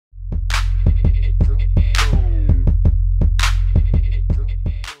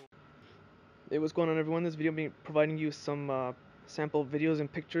Hey, what's going on, everyone? This video being providing you some sample videos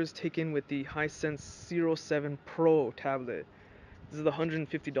and pictures taken with the Hisense Sero 7 Pro tablet. This is the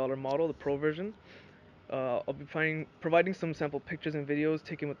 $150 model, the Pro version. I'll be providing some sample pictures and videos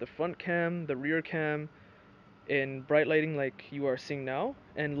taken with the front cam, the rear cam, in bright lighting like you are seeing now,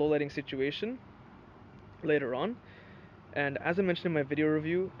 and low lighting situation later on. And as I mentioned in my video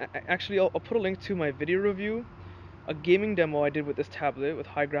review, actually I'll put a link to my video review, a gaming demo I did with this tablet with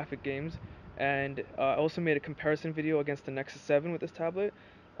high graphic games, and I also made a comparison video against the Nexus 7 with this tablet.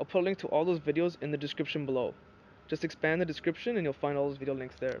 I'll put a link to all those videos in the description below. Just expand the description and you'll find all those video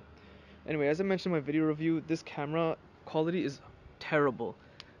links there. Anyway, as I mentioned in my video review, this camera quality is terrible.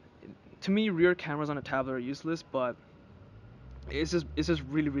 To me, rear cameras on a tablet are useless, but it's just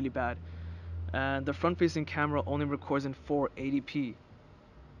really bad. And the front-facing camera only records in 480p,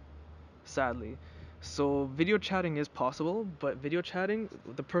 sadly. So video chatting is possible, but video chatting,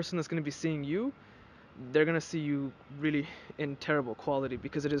 the person that's going to be seeing you, they're going to see you really in terrible quality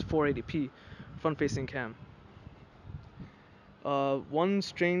because it is 480p front-facing cam. One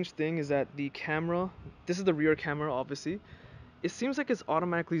strange thing is that the camera, this is the rear camera obviously, it seems like it's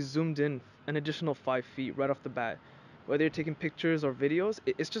automatically zoomed in an additional 5 feet right off the bat. Whether you're taking pictures or videos,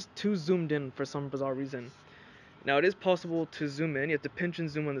 it's just too zoomed in for some bizarre reason. Now it is possible to zoom in, you have to pinch and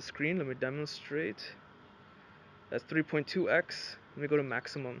zoom on the screen. Let me demonstrate. That's 3.2x. Let me go to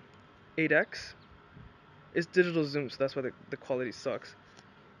maximum. 8x. It's digital zoom, so that's why the quality sucks.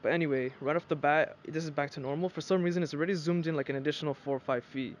 But anyway, right off the bat, this is back to normal. For some reason, it's already zoomed in like an additional 4 or 5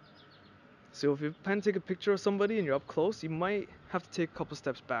 feet. So if you plan to take a picture of somebody and you're up close, you might have to take a couple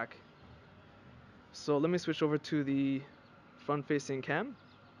steps back. So let me switch over to the front-facing cam.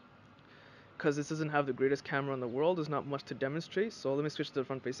 Because this doesn't have the greatest camera in the world, there's not much to demonstrate. So let me switch to the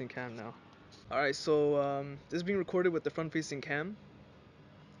front-facing cam now. Alright, so this is being recorded with the front-facing cam.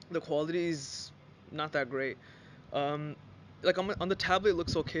 The quality is not that great. Um, like on the tablet it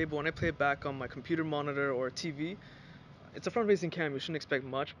looks okay, but when I play it back on my computer monitor or TV, it's a front-facing cam, you shouldn't expect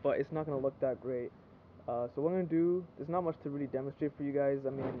much, but it's not going to look that great. So what I'm going to do, there's not much to really demonstrate for you guys. I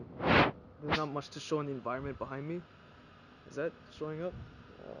mean, there's not much to show in the environment behind me. Is that showing up?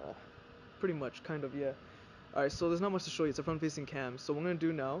 Pretty much, kind of, yeah. Alright, so there's not much to show you, it's a front-facing cam. So what I'm going to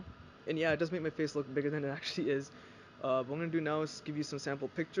do now, and yeah, it does make my face look bigger than it actually is. What I'm going to do now is give you some sample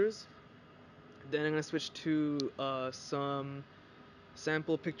pictures. Then I'm going to switch to some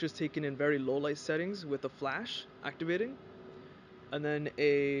sample pictures taken in very low light settings with a flash activating. And then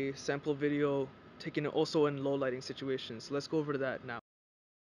a sample video taken also in low lighting situations. So let's go over to that now.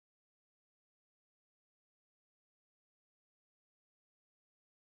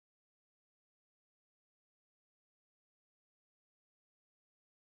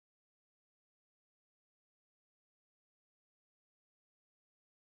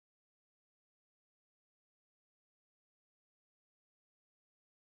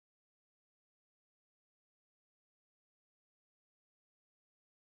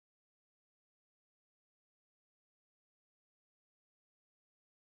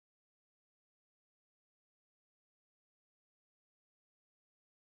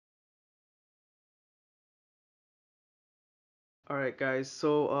 Alright guys,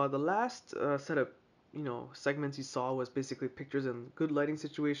 so the last set of segments you saw was basically pictures in good lighting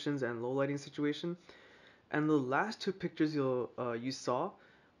situations and low lighting situation. And the last two pictures you saw,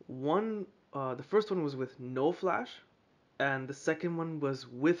 the first one was with no flash, and the second one was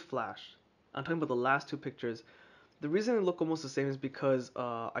with flash. I'm talking about the last two pictures. The reason they look almost the same is because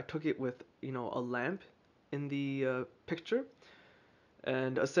I took it with a lamp in the picture,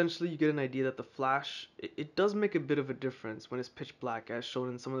 and essentially you get an idea that the flash it does make a bit of a difference when it's pitch black as shown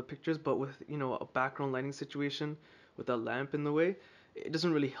in some of the pictures, but with a background lighting situation with a lamp in the way, it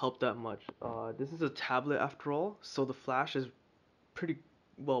doesn't really help that much. This is a tablet after all, so the flash is pretty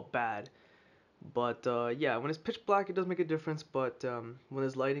well bad. But yeah, when it's pitch black it does make a difference, but when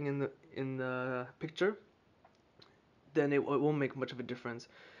there's lighting in the picture, then it won't make much of a difference.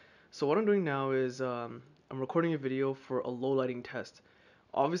 So what I'm doing now is I'm recording a video for a low lighting test.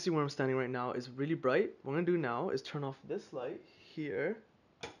 Obviously where I'm standing right now is really bright. What I'm gonna do now is turn off this light here.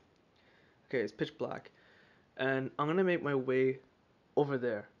 Okay, it's pitch black. And I'm gonna make my way over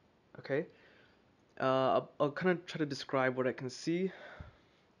there. Okay? I'll kind of try to describe what I can see.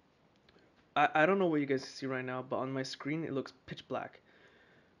 I don't know what you guys see right now, but on my screen it looks pitch black.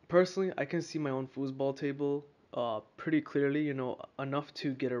 Personally, I can see my own foosball table pretty clearly, enough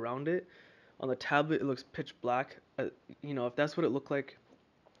to get around it. On the tablet, it looks pitch black. If that's what it looked like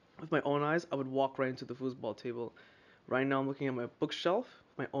with my own eyes, I would walk right into the foosball table. Right now, I'm looking at my bookshelf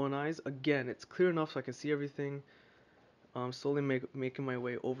with my own eyes. Again, it's clear enough so I can see everything. Slowly making my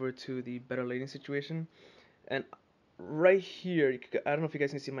way over to the better lighting situation. And right here, I don't know if you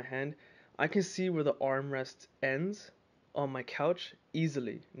guys can see my hand. I can see where the armrest ends on my couch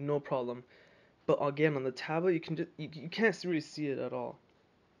easily, no problem. But again, on the tablet, you can't really see it at all.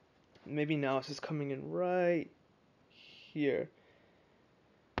 Maybe now it's just coming in right here.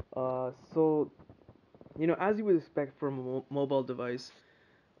 So as you would expect from a mobile device,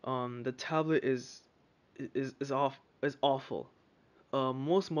 the tablet is awful.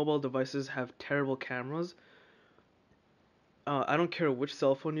 Most mobile devices have terrible cameras. I don't care which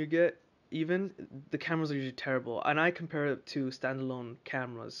cell phone you get, even the cameras are usually terrible. And I compare it to standalone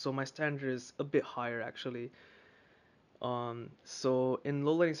cameras, so my standard is a bit higher actually. So in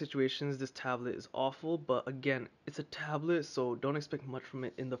low lighting situations, this tablet is awful, but again, it's a tablet, so don't expect much from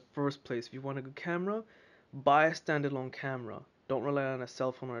it in the first place. If you want a good camera, buy a standalone camera. Don't rely on a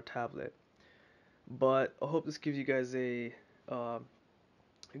cell phone or a tablet. But I hope this gives you guys a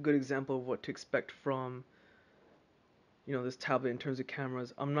good example of what to expect from this tablet in terms of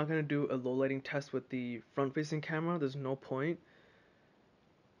cameras. I'm not gonna do a low lighting test with the front facing camera. There's no point.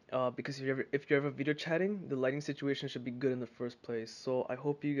 Because if you're ever video chatting, the lighting situation should be good in the first place. So I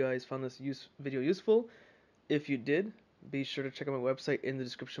hope you guys found this video useful. If you did, be sure to check out my website in the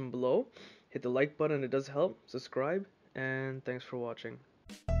description below. Hit the like button, it does help. Subscribe, and thanks for watching.